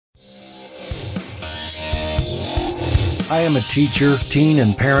I am a teacher, teen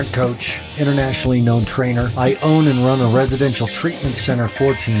and parent coach, internationally known trainer. I own and run a residential treatment center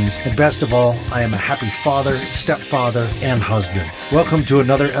for teens. And best of all, I am a happy father, stepfather, and husband. Welcome to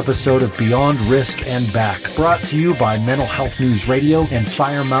another episode of Beyond Risk and Back, brought to you by Mental Health News Radio and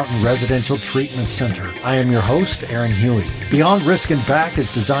Fire Mountain Residential Treatment Center. I am your host, Aaron Huey. Beyond Risk and Back is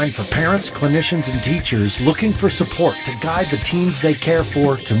designed for parents, clinicians, and teachers looking for support to guide the teens they care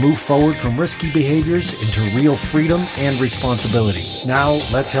for to move forward from risky behaviors into real freedom and responsibility. Now,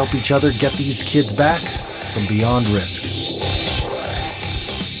 let's help each other get these kids back from beyond risk.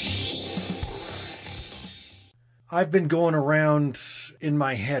 I've been going around in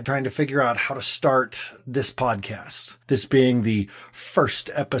my head trying to figure out how to start this podcast. This being the first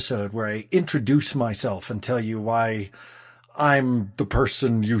episode where I introduce myself and tell you why I'm the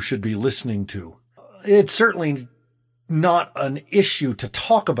person you should be listening to. It's certainly not an issue to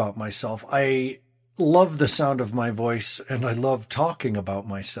talk about myself. I love the sound of my voice and I love talking about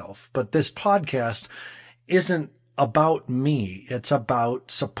myself. But this podcast isn't about me. It's about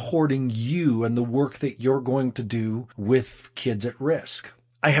supporting you and the work that you're going to do with kids at risk.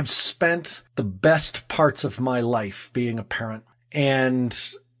 I have spent the best parts of my life being a parent, and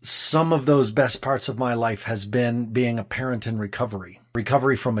some of those best parts of my life has been being a parent in recovery.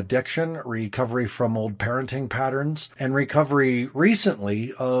 Recovery from addiction, recovery from old parenting patterns, and recovery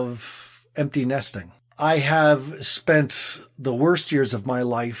recently of empty nesting. I have spent the worst years of my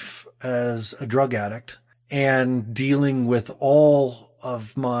life as a drug addict and dealing with all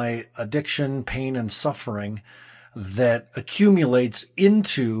of my addiction, pain, and suffering that accumulates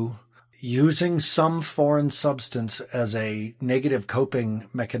into using some foreign substance as a negative coping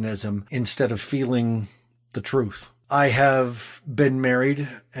mechanism instead of feeling the truth. I have been married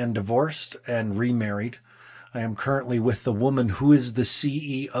and divorced and remarried. I am currently with the woman who is the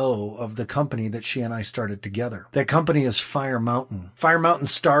CEO of the company that she and I started together. That company is Fire Mountain. Fire Mountain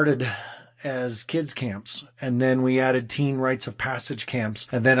started as kids camps, and then we added teen rites of passage camps,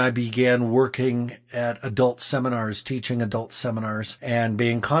 and then I began working at adult seminars, teaching adult seminars, and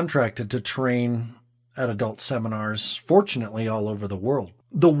being contracted to train at adult seminars, fortunately all over the world.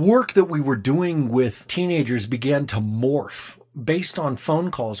 The work that we were doing with teenagers began to morph based on phone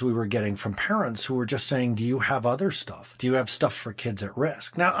calls we were getting from parents who were just saying, do you have other stuff? Do you have stuff for kids at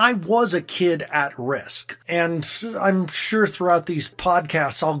risk? Now, I was a kid at risk, and I'm sure throughout these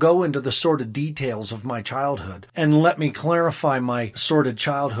podcasts, I'll go into the sordid details of my childhood. And let me clarify my sordid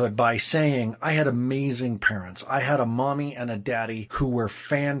childhood by saying I had amazing parents. I had a mommy and a daddy who were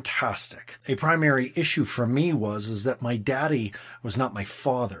fantastic. A primary issue for me was that my daddy was not my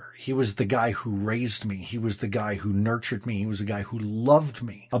father. He was the guy who raised me. He was the guy who nurtured me. He was the guy who loved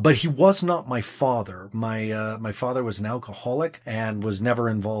me. But he was not my father. My father was an alcoholic and was never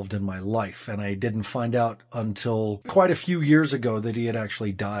involved in my life. And I didn't find out until quite a few years ago that he had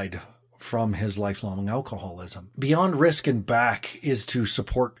actually died from his lifelong alcoholism. Beyond Risk and Back is to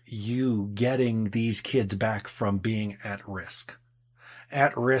support you getting these kids back from being at risk.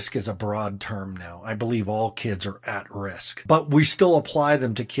 At risk is a broad term now. I believe all kids are at risk, but we still apply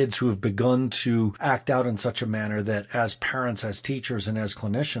them to kids who have begun to act out in such a manner that as parents, as teachers, and as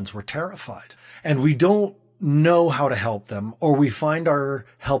clinicians, we're terrified. And we don't know how to help them, or we find our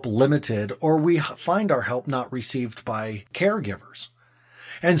help limited, or we find our help not received by caregivers.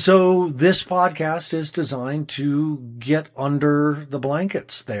 And so this podcast is designed to get under the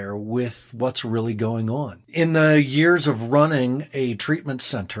blankets there with what's really going on. In the years of running a treatment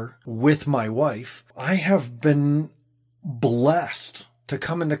center with my wife, I have been blessed to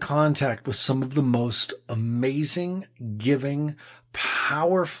come into contact with some of the most amazing, giving,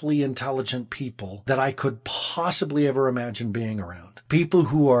 powerfully intelligent people that I could possibly ever imagine being around. People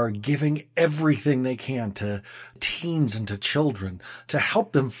who are giving everything they can to teens and to children to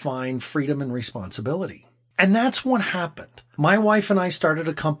help them find freedom and responsibility. And that's what happened. My wife and I started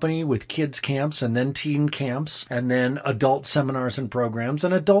a company with kids camps and then teen camps and then adult seminars and programs.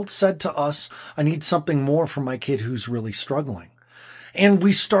 And adults said to us, I need something more for my kid who's really struggling. And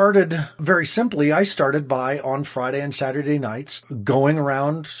we started very simply. I started by on Friday and Saturday nights going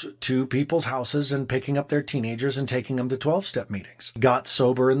around to people's houses and picking up their teenagers and taking them to 12-step meetings. Got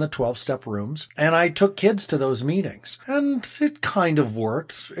sober in the 12-step rooms, and I took kids to those meetings. And it kind of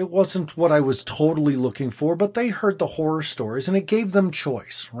worked. It wasn't what I was totally looking for, but they heard the horror stories and it gave them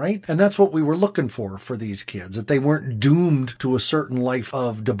choice, right? And that's what we were looking for these kids, that they weren't doomed to a certain life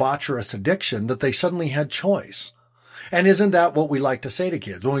of debaucherous addiction, that they suddenly had choice. And isn't that what we like to say to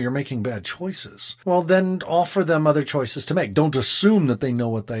kids? Well, you're making bad choices. Well, then offer them other choices to make. Don't assume that they know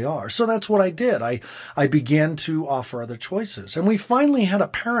what they are. So that's what I did. I began to offer other choices. And we finally had a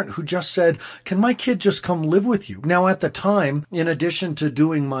parent who just said, can my kid just come live with you? Now, at the time, in addition to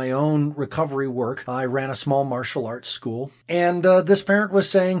doing my own recovery work, I ran a small martial arts school. And this parent was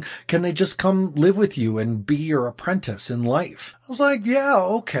saying, can they just come live with you and be your apprentice in life? I was like, yeah,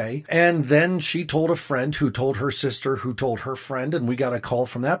 okay. And then she told a friend who told her sister who told her friend, and we got a call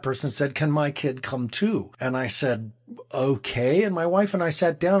from that person and said, can my kid come too? And I said, okay. And my wife and I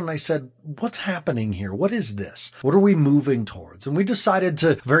sat down and I said, what's happening here? What is this? What are we moving towards? And we decided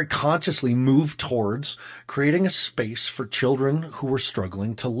to very consciously move towards creating a space for children who were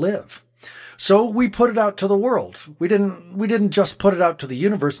struggling to live. So we put it out to the world. We didn't just put it out to the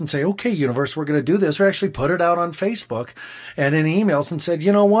universe and say, okay, universe, we're going to do this. We actually put it out on Facebook and in emails and said,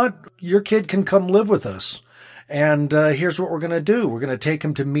 you know what? Your kid can come live with us. And here's what we're going to do. We're going to take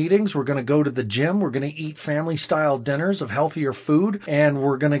him to meetings. We're going to go to the gym. We're going to eat family-style dinners of healthier food. And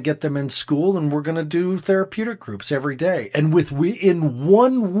we're going to get them in school. And we're going to do therapeutic groups every day. And in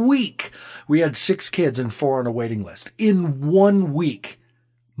 1 week, we had 6 kids and 4 on a waiting list. In 1 week.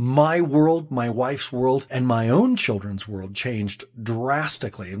 My world, my wife's world, and my own children's world changed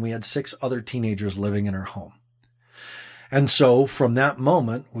drastically, and we had 6 other teenagers living in our home. And so from that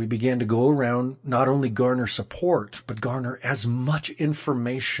moment, we began to go around, not only garner support, but garner as much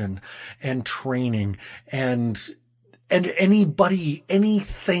information and training and anybody,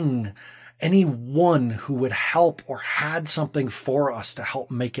 anything, anyone who would help or had something for us to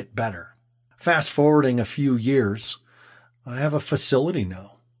help make it better. Fast forwarding a few years, I have a facility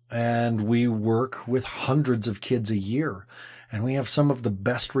now. And we work with hundreds of kids a year, and we have some of the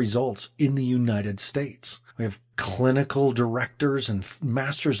best results in the United States. We have clinical directors and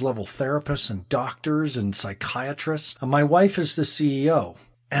master's level therapists and doctors and psychiatrists. And my wife is the CEO,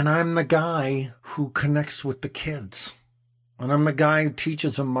 and I'm the guy who connects with the kids. And I'm the guy who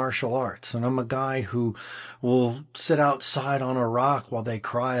teaches them martial arts. And I'm a guy who will sit outside on a rock while they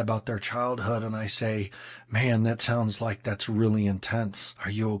cry about their childhood. And I say, man, that sounds like that's really intense.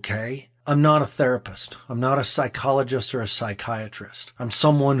 Are you okay? I'm not a therapist. I'm not a psychologist or a psychiatrist. I'm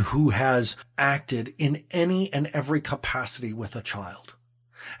someone who has acted in any and every capacity with a child.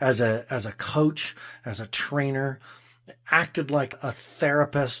 As a coach, as a trainer, acted like a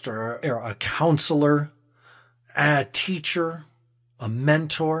therapist or a counselor, a teacher, a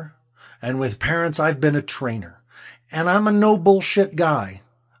mentor, and with parents, I've been a trainer. And I'm a no bullshit guy.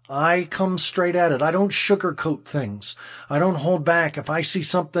 I come straight at it. I don't sugarcoat things. I don't hold back. If I see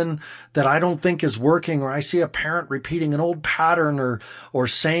something that I don't think is working, or I see a parent repeating an old pattern or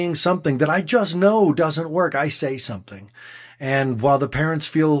saying something that I just know doesn't work, I say something. And while the parents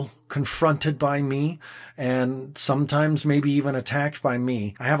feel confronted by me and sometimes maybe even attacked by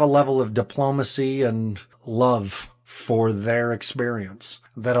me, I have a level of diplomacy and love for their experience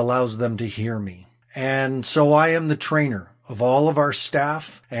that allows them to hear me. And so I am the trainer of all of our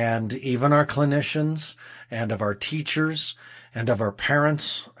staff and even our clinicians and of our teachers and of our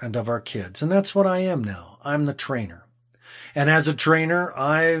parents and of our kids. And that's what I am now. I'm the trainer. And as a trainer,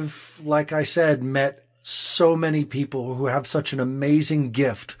 I've, like I said, met so many people who have such an amazing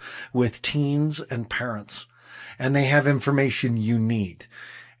gift with teens and parents, and they have information you need.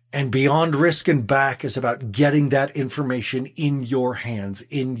 And Beyond Risk and Back is about getting that information in your hands,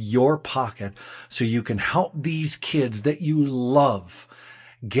 in your pocket, so you can help these kids that you love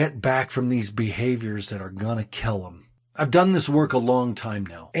get back from these behaviors that are gonna kill them. I've done this work a long time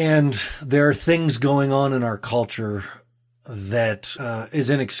now, and there are things going on in our culture that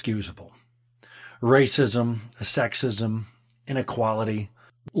is inexcusable. Racism, sexism, inequality,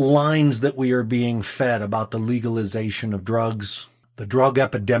 lines that we are being fed about the legalization of drugs, the drug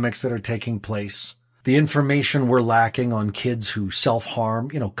epidemics that are taking place, the information we're lacking on kids who self-harm,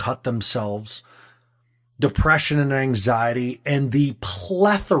 cut themselves, depression and anxiety, and the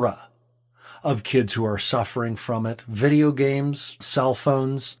plethora of kids who are suffering from it, video games, cell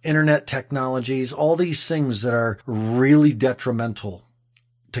phones, internet technologies, all these things that are really detrimental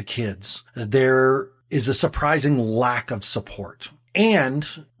to kids. There is a surprising lack of support.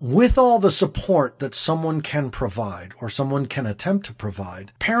 And with all the support that someone can provide or someone can attempt to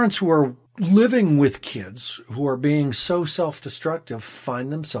provide, parents who are living with kids who are being so self-destructive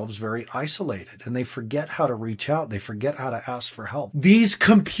find themselves very isolated, and they forget how to reach out. They forget how to ask for help. These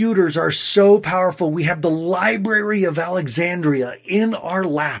computers are so powerful. We have the Library of Alexandria in our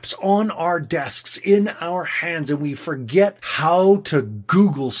laps, on our desks, in our hands, and we forget how to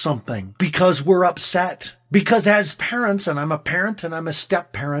Google something because we're upset, Because as parents, and I'm a parent and I'm a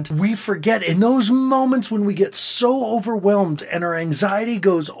step parent, we forget in those moments when we get so overwhelmed and our anxiety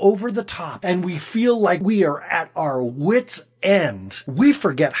goes over the top and we feel like we are at our wits' end, we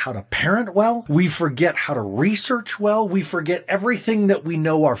forget how to parent well. We forget how to research well. We forget everything that we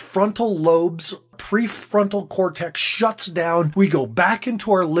know. Our frontal lobes, prefrontal cortex shuts down. We go back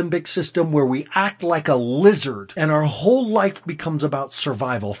into our limbic system where we act like a lizard and our whole life becomes about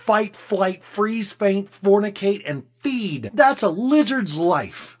survival. Fight, flight, freeze, faint, fornicate, and feed. That's a lizard's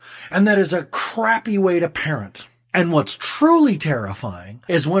life. And that is a crappy way to parent. And what's truly terrifying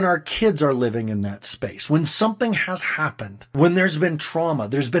is when our kids are living in that space, when something has happened, when there's been trauma,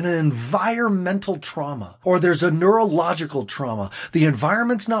 there's been an environmental trauma, or there's a neurological trauma. The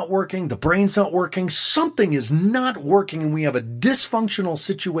environment's not working, the brain's not working, something is not working, and we have a dysfunctional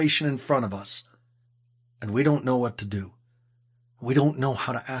situation in front of us. And we don't know what to do. We don't know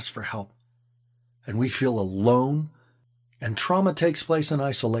how to ask for help. And we feel alone, and trauma takes place in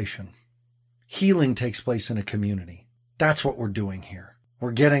isolation. Healing takes place in a community. That's what we're doing here.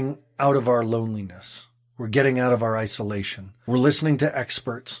 We're getting out of our loneliness. We're getting out of our isolation. We're listening to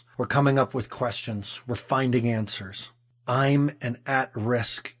experts. We're coming up with questions. We're finding answers. I'm an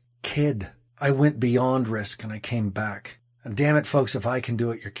at-risk kid. I went beyond risk and I came back. And damn it, folks, if I can do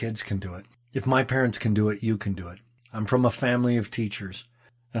it, your kids can do it. If my parents can do it, you can do it. I'm from a family of teachers.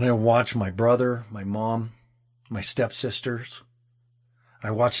 And I watch my brother, my mom, my stepsisters. I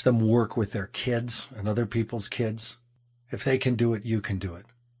watch them work with their kids and other people's kids. If they can do it, you can do it.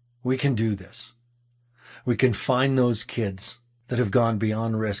 We can do this. We can find those kids that have gone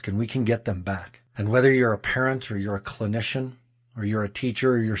beyond risk and we can get them back. And whether you're a parent or you're a clinician or you're a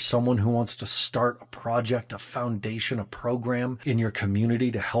teacher or you're someone who wants to start a project, a foundation, a program in your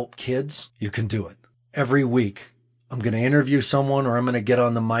community to help kids, you can do it. Every week, I'm going to interview someone or I'm going to get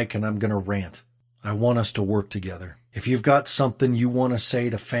on the mic and I'm going to rant. I want us to work together. If you've got something you want to say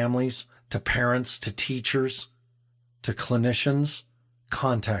to families, to parents, to teachers, to clinicians,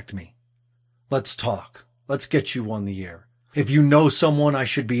 contact me. Let's talk. Let's get you on the air. If you know someone I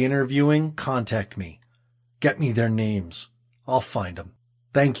should be interviewing, contact me. Get me their names. I'll find them.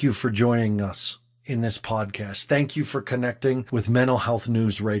 Thank you for joining us in this podcast. Thank you for connecting with Mental Health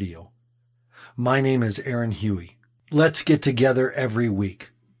News Radio. My name is Aaron Huey. Let's get together every week.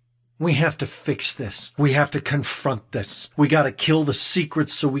 We have to fix this. We have to confront this. We got to kill the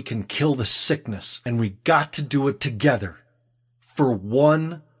secrets so we can kill the sickness. And we got to do it together for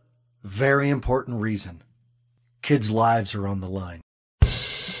one very important reason. Kids' lives are on the line.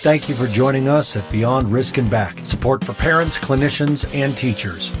 Thank you for joining us at Beyond Risk and Back. Support for parents, clinicians, and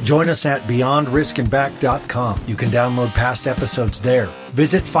teachers. Join us at BeyondRiskandBack.com. You can download past episodes there.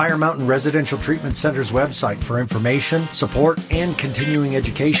 Visit Fire Mountain Residential Treatment Center's website for information, support, and continuing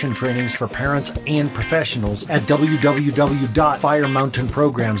education trainings for parents and professionals at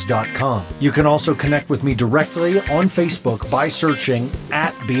www.firemountainprograms.com. You can also connect with me directly on Facebook by searching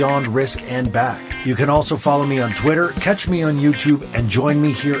at Beyond Risk and Back. You can also follow me on Twitter, catch me on YouTube, and join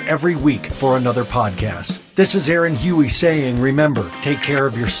me here every week for another podcast. This is Aaron Huey saying, remember, take care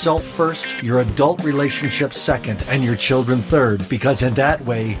of yourself first, your adult relationships second, and your children third, because in that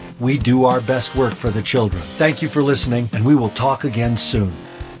way, we do our best work for the children. Thank you for listening, and we will talk again soon.